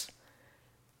clicks.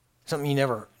 Something you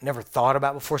never thought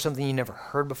about before, something you never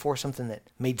heard before, something that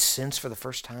made sense for the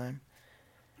first time.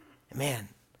 And man,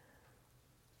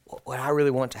 what I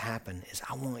really want to happen is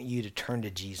I want you to turn to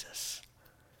Jesus.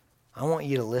 I want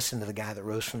you to listen to the guy that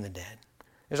rose from the dead.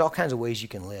 There's all kinds of ways you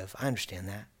can live. I understand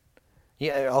that.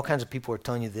 Yeah, all kinds of people are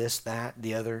telling you this, that,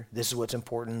 the other. This is what's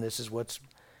important. This is what's...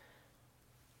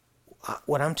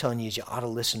 What I'm telling you is you ought to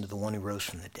listen to the one who rose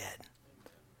from the dead.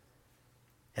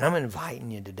 And I'm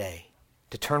inviting you today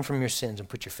to turn from your sins and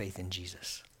put your faith in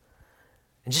Jesus.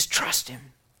 And just trust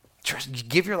him.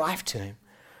 Give your life to him.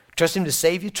 Trust him to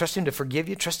save you. Trust him to forgive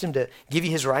you. Trust him to give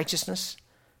you his righteousness.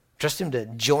 Trust him to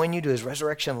join you to his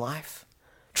resurrection life.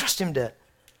 Trust him to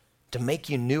make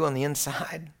you new on the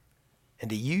inside and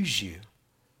to use you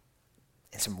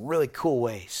in some really cool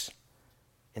ways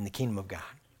in the kingdom of God.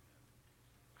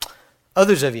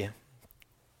 Others of you,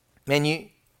 man, you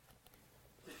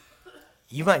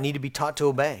might need to be taught to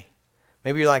obey.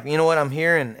 Maybe you're like, you know what, I'm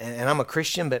here and I'm a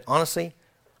Christian, but honestly,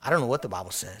 I don't know what the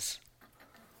Bible says.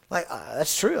 Like,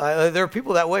 that's true. There are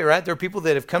people that way, right? There are people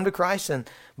that have come to Christ,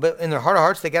 but in their heart of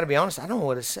hearts, they got to be honest. I don't know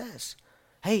what it says.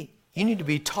 Hey, you need to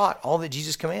be taught all that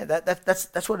Jesus commanded.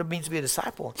 That's what it means to be a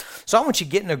disciple. So I want you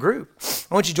to get in a group.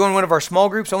 I want you to join one of our small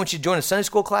groups. I want you to join a Sunday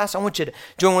school class. I want you to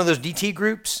join one of those DT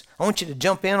groups. I want you to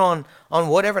jump in on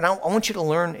whatever. And I want you to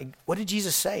learn, what did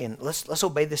Jesus say? And let's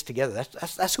obey this together.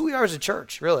 That's who we are as a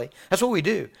church, really. That's what we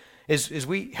do, is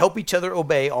we help each other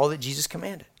obey all that Jesus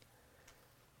commanded.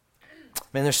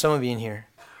 Man, there's some of you in here.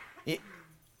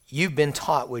 You've been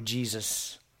taught what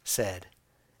Jesus said,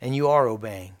 and you are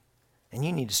obeying. And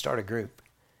you need to start a group.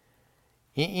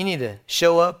 You need to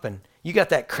show up, and you got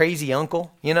that crazy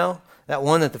uncle, that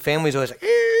one that the family's always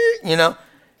like,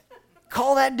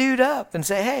 call that dude up and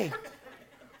say, hey,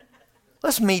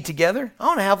 let's meet together. I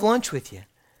want to have lunch with you.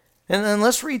 And then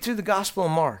let's read through the Gospel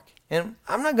of Mark. And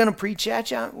I'm not going to preach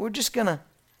at you.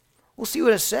 We'll see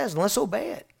what it says, and let's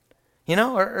obey it.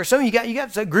 Or some of you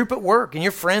got a group at work, and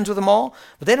you're friends with them all,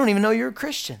 but they don't even know you're a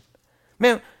Christian.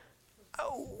 Man,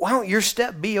 why don't your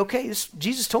step be, okay,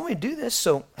 Jesus told me to do this,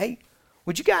 so, hey,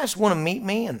 Would you guys want to meet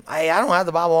me? And hey, I don't have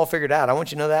the Bible all figured out. I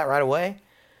want you to know that right away.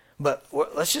 But we're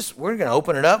going to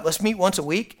open it up. Let's meet once a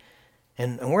week,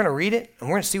 and we're going to read it, and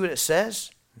we're going to see what it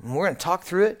says, and we're going to talk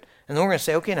through it, and then we're going to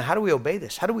say, okay, now how do we obey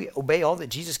this? How do we obey all that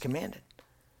Jesus commanded?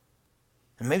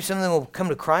 And maybe some of them will come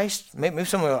to Christ. Maybe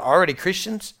some of them are already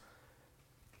Christians.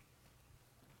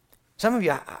 Some of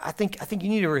you, I think you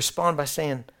need to respond by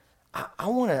saying, I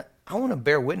want to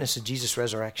bear witness of Jesus'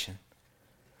 resurrection.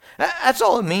 That's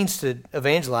all it means to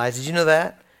evangelize. Did you know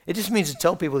that? It just means to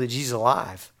tell people that Jesus is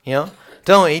alive.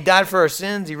 Tell them he died for our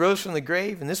sins, he rose from the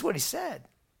grave, and this is what he said.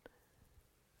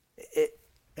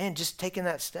 Man, just taking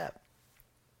that step.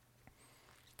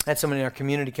 I had somebody in our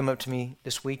community come up to me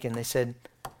this week, and they said,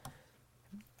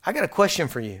 I got a question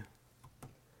for you.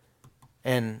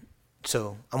 And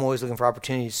so I'm always looking for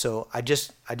opportunities, so I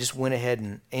just went ahead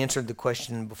and answered the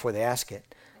question before they asked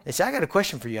it. They said, I got a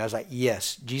question for you. I was like,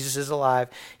 yes, Jesus is alive.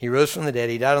 He rose from the dead.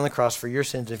 He died on the cross for your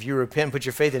sins. If you repent and put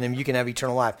your faith in him, you can have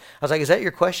eternal life. I was like, is that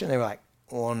your question? They were like,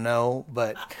 well, no,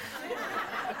 but...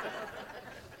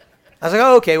 I was like,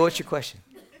 oh, okay, what's your question?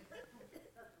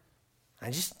 I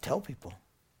just tell people.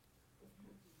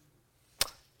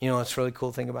 You know what's really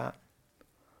cool thing about?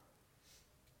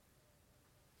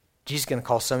 Jesus is going to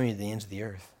call some of you to the ends of the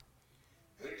earth.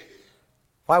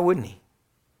 Why wouldn't he?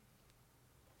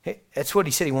 Hey, that's what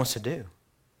he said he wants to do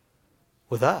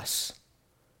with us.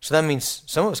 So that means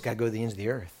some of us got to go to the ends of the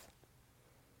earth.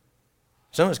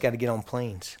 Some of us got to get on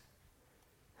planes.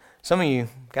 Some of you,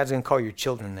 God's going to call your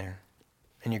children there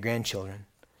and your grandchildren.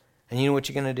 And you know what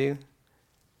you're going to do?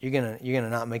 You're going to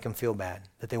not make them feel bad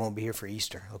that they won't be here for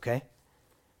Easter, okay?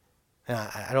 And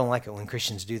I don't like it when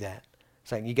Christians do that.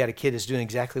 It's like you got a kid that's doing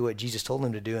exactly what Jesus told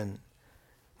them to do, and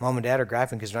mom and dad are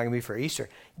griping because they're not going to be for Easter.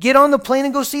 Get on the plane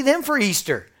and go see them for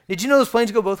Easter. Did you know those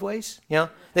planes go both ways?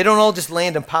 They don't all just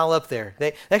land and pile up there.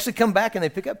 They actually come back and they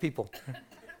pick up people.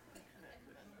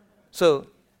 So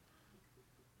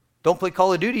don't play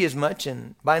Call of Duty as much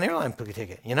and buy an airline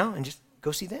ticket, and just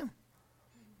go see them.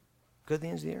 Go to the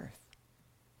ends of the earth.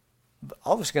 But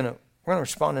all of us we're going to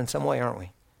respond in some way, aren't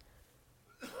we?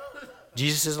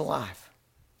 Jesus is alive.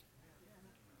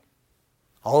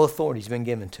 All authority has been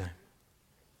given to him.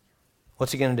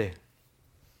 What's he going to do?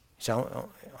 So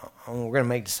we're going to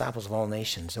make disciples of all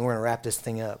nations, and we're going to wrap this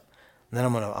thing up. And then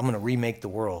I'm going to remake the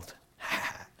world.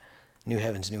 New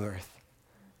heavens, new earth.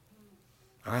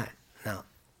 All right, now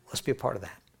let's be a part of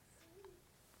that.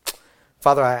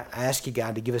 Father, I ask you,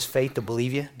 God, to give us faith to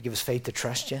believe you, to give us faith to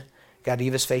trust you. God, to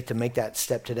give us faith to make that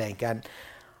step today. God,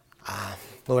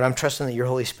 Lord, I'm trusting that your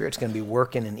Holy Spirit's going to be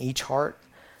working in each heart.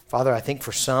 Father, I think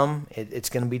for some, it's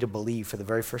going to be to believe for the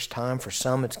very first time. For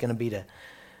some, it's going to be to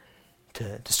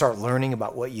start learning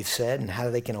about what you've said and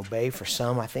how they can obey. For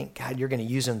some, I think, God, you're going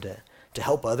to use them to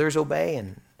help others obey.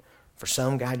 And for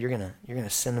some, God, you're going to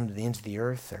send them to the ends of the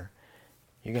earth, or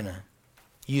you're going to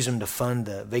use them to fund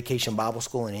the Vacation Bible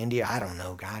School in India. I don't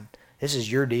know, God. This is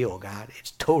your deal, God.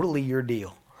 It's totally your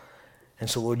deal. And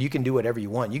so, Lord, you can do whatever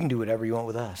you want. You can do whatever you want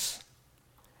with us.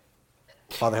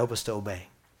 Father, help us to obey.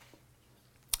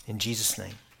 In Jesus'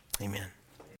 name, amen.